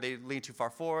back or they lean too far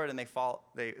forward and they fall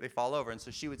over. And so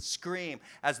she would scream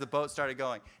as the boat started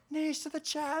going, knees to the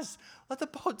chest, let the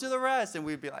boat do the rest. And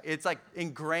we'd be like, it's like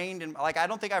ingrained in, like, I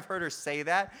don't think I've heard her say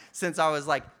that since I was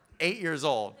like 8 years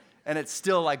old. And it's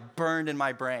still like burned in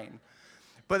my brain.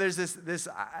 But there's this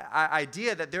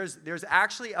idea that there's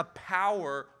actually a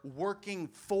power working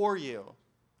for you.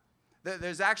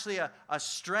 There's actually a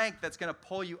strength that's going to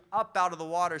pull you up out of the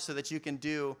water so that you can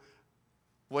do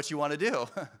what you want to do.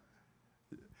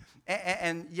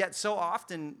 And yet so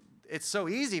often, it's so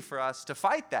easy for us to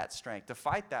fight that strength, to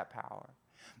fight that power.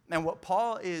 And what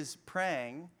Paul is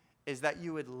praying is that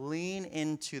you would lean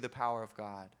into the power of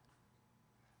God,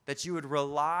 that you would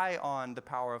rely on the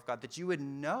power of God, that you would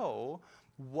know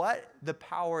what the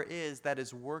power is that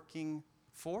is working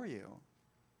for you.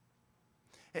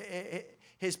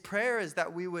 His prayer is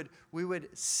that we would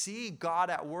see God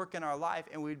at work in our life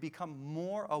and we would become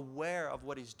more aware of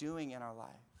what he's doing in our life.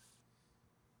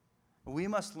 We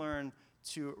must learn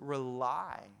to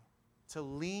rely, to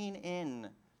lean in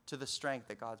to the strength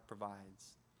that God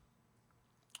provides.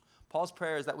 Paul's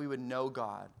prayer is that we would know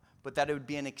God, but that it would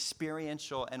be an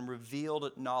experiential and revealed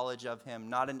knowledge of him,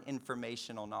 not an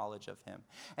informational knowledge of him.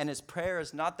 And his prayer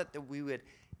is not that we would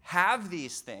have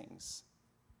these things.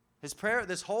 His prayer,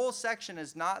 this whole section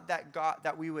is not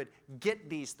that we would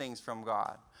get these things from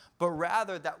God, but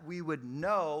rather that we would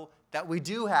know that we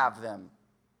do have them.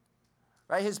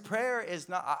 Right? His prayer is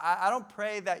not, I don't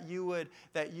pray that you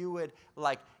would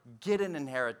like get an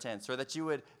inheritance or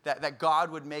that God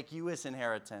would make you his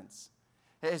inheritance.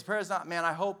 His prayer is not, man,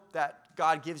 I hope that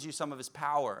God gives you some of his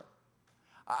power.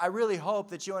 I really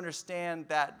hope that you understand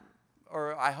that,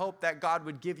 or I hope that God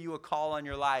would give you a call on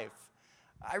your life.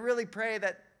 I really pray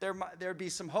that there'd be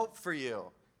some hope for you.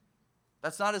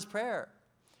 That's not his prayer.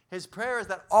 His prayer is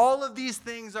that all of these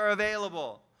things are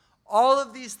available. All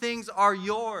of these things are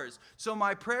yours. So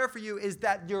my prayer for you is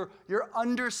that your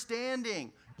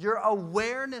understanding, your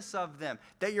awareness of them,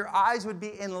 that your eyes would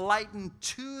be enlightened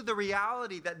to the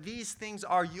reality that these things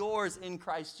are yours in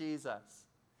Christ Jesus.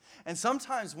 And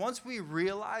sometimes once we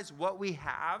realize what we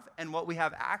have and what we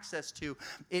have access to,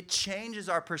 it changes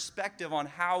our perspective on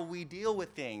how we deal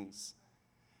with things.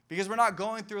 Because we're not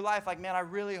going through life like, man, I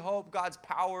really hope God's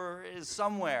power is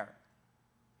somewhere.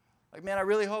 Like, man, I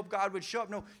really hope God would show up.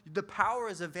 No, the power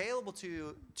is available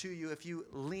to you if you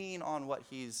lean on what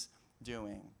he's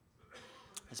doing.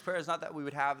 His prayer is not that we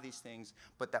would have these things,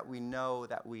 but that we know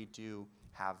that we do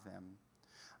have them.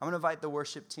 I'm going to invite the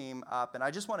worship team up, and I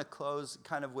just want to close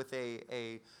kind of with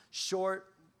a short,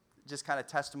 just kind of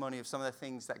testimony of some of the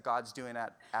things that God's doing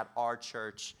at our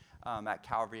church, at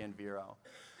Calvary and Vero.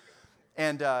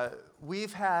 And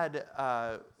we've had,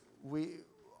 our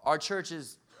church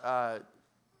is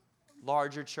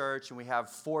larger church, and we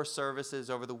have 4 services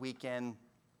over the weekend.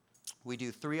 We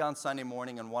do 3 on Sunday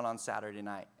morning and 1 on Saturday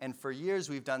night. And for years,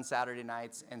 we've done Saturday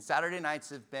nights, and Saturday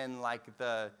nights have been like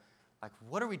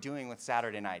what are we doing with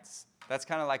Saturday nights? That's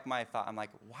kind of like my thought. I'm like,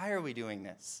 why are we doing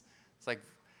this? It's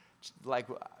like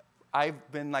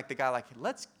I've been like the guy like,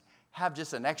 let's have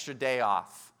just an extra day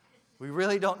off. We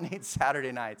really don't need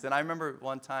Saturday nights. And I remember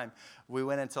one time we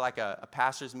went into like a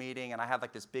pastor's meeting, and I had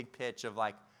like this big pitch of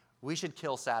like, we should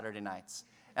kill Saturday nights.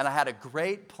 And I had a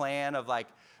great plan of like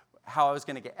how I was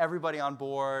going to get everybody on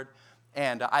board.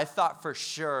 And I thought for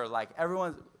sure, like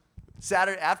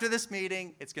Saturday, after this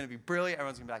meeting, it's going to be brilliant.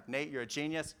 Everyone's going to be like, Nate, you're a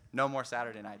genius. No more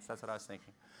Saturday nights. That's what I was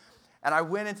thinking. And I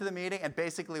went into the meeting and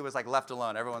basically was like left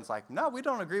alone. Everyone's like, no, we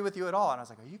don't agree with you at all. And I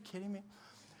was like, are you kidding me?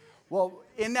 Well,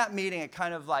 in that meeting, it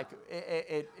kind of like,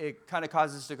 it kind of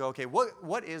causes us to go, okay,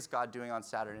 what is God doing on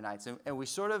Saturday nights? And we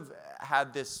sort of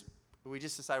had this, we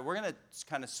just decided we're going to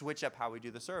kind of switch up how we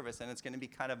do the service, and it's going to be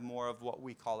kind of more of what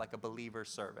we call like a believer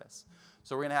service.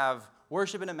 So we're going to have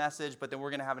worship and a message, but then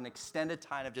we're going to have an extended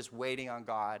time of just waiting on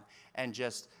God and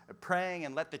just praying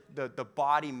and let the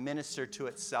body minister to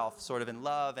itself sort of in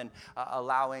love and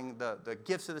allowing the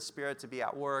gifts of the Spirit to be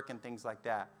at work and things like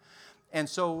that. And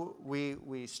so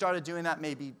we started doing that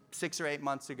maybe 6 or 8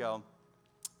 months ago.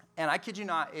 And I kid you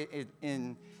not,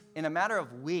 in a matter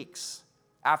of weeks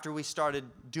after we started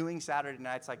doing Saturday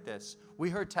nights like this, we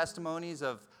heard testimonies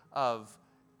of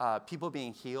people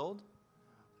being healed.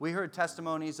 We heard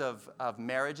testimonies of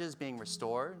marriages being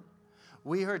restored.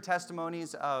 We heard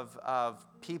testimonies of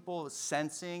people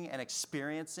sensing and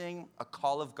experiencing a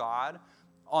call of God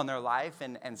on their life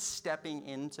and stepping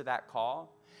into that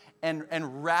call.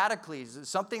 And radically,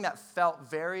 something that felt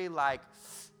very like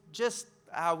just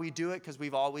how we do it because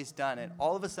we've always done it.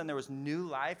 All of a sudden, there was new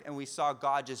life, and we saw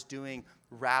God just doing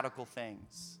radical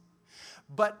things.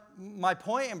 But my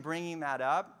point in bringing that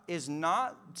up is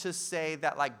not to say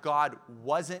that like God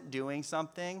wasn't doing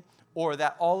something, or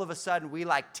that all of a sudden we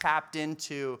like tapped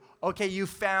into, okay, you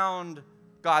found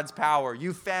God's power.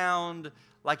 You found,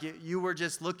 like you were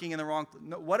just looking in the wrong.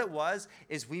 No, what it was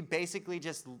is we basically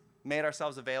just made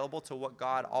ourselves available to what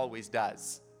God always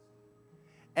does.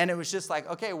 And it was just like,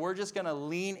 okay, we're just going to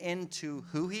lean into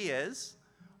who he is,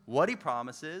 what he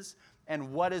promises,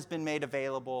 and what has been made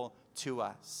available to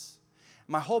us.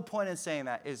 My whole point in saying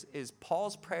that is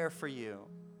Paul's prayer for you,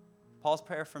 Paul's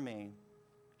prayer for me,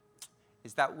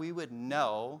 is that we would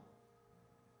know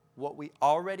what we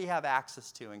already have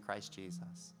access to in Christ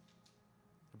Jesus.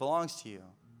 It belongs to you.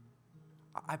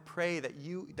 I pray that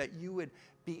you would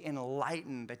be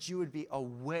enlightened, that you would be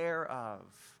aware of,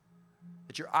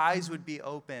 that your eyes would be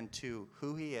open to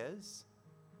who he is,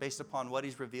 based upon what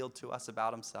he's revealed to us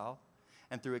about himself,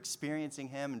 and through experiencing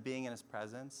him and being in his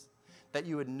presence, that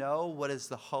you would know what is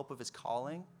the hope of his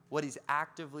calling, what he's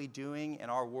actively doing in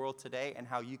our world today, and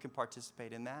how you can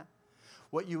participate in that.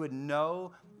 What you would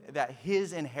know that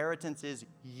his inheritance is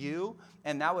you,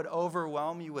 and that would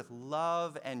overwhelm you with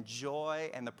love and joy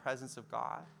and the presence of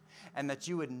God. And that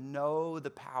you would know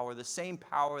the power, the same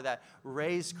power that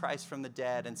raised Christ from the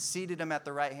dead and seated him at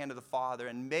the right hand of the Father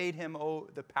and made him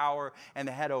the power and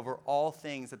the head over all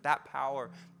things, that power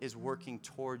is working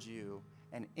towards you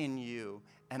and in you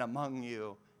and among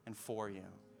you and for you.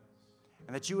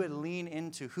 And that you would lean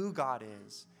into who God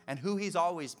is and who he's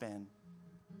always been.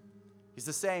 He's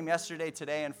the same yesterday,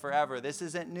 today, and forever. This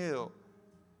isn't new,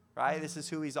 right? This is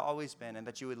who he's always been, and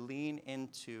that you would lean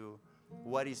into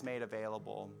what he's made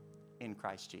available in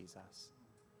Christ Jesus.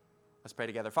 Let's pray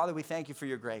together. Father, we thank you for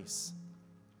your grace.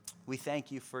 We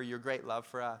thank you for your great love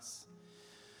for us.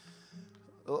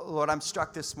 Lord, I'm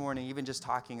struck this morning, even just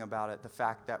talking about it, the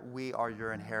fact that we are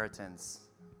your inheritance.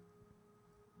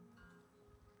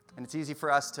 And it's easy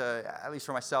for us to, at least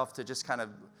for myself, to just kind of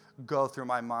go through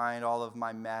my mind all of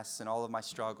my mess and all of my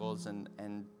struggles and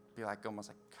be like, almost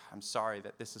like, I'm sorry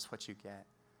that this is what you get.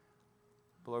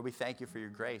 But Lord, we thank you for your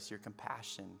grace, your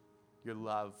compassion, your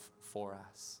love for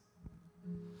us.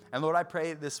 And Lord, I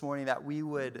pray this morning that we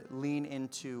would lean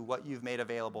into what you've made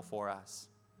available for us.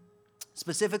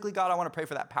 Specifically, God, I want to pray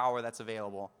for that power that's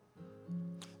available.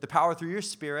 The power through your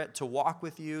Spirit to walk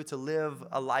with you, to live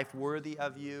a life worthy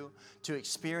of you, to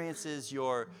experience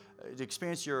your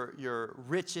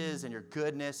riches and your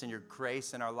goodness and your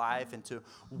grace in our life, and to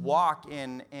walk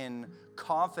in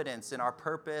confidence in our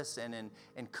purpose and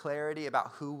in clarity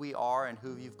about who we are and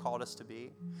who you've called us to be.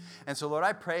 And so, Lord,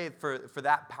 I pray for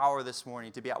that power this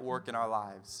morning to be at work in our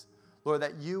lives. Lord,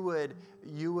 that you would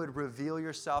reveal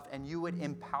yourself and you would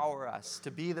empower us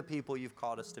to be the people you've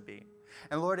called us to be.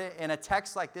 And Lord, in a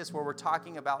text like this where we're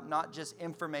talking about not just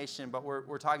information, but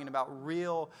we're talking about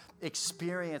real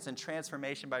experience and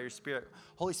transformation by your Spirit,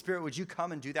 Holy Spirit, would you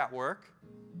come and do that work?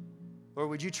 Lord,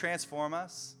 would you transform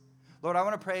us? Lord, I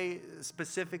want to pray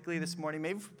specifically this morning,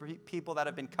 maybe for people that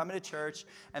have been coming to church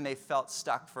and they felt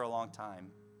stuck for a long time.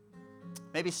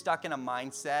 Maybe stuck in a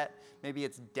mindset. Maybe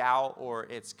it's doubt or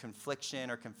it's confliction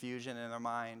or confusion in their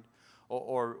mind.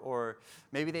 Or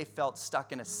maybe they felt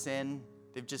stuck in a sin.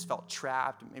 They've just felt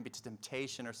trapped. Maybe it's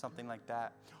temptation or something like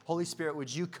that. Holy Spirit,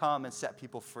 would you come and set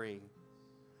people free?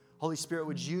 Holy Spirit,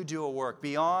 would you do a work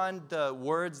beyond the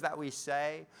words that we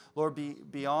say? Lord,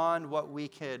 beyond what we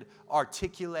could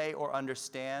articulate or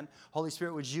understand. Holy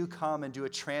Spirit, would you come and do a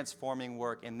transforming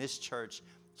work in this church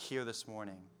here this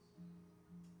morning?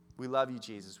 We love you,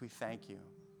 Jesus. We thank you.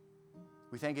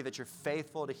 We thank you that you're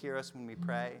faithful to hear us when we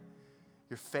pray.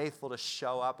 You're faithful to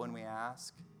show up when we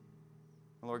ask.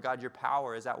 And Lord God, your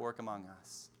power is at work among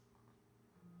us.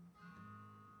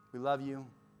 We love you.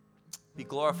 Be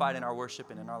glorified in our worship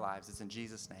and in our lives. It's in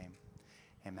Jesus' name.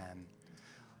 Amen.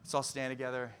 Let's all stand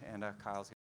together, and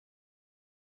Kyle's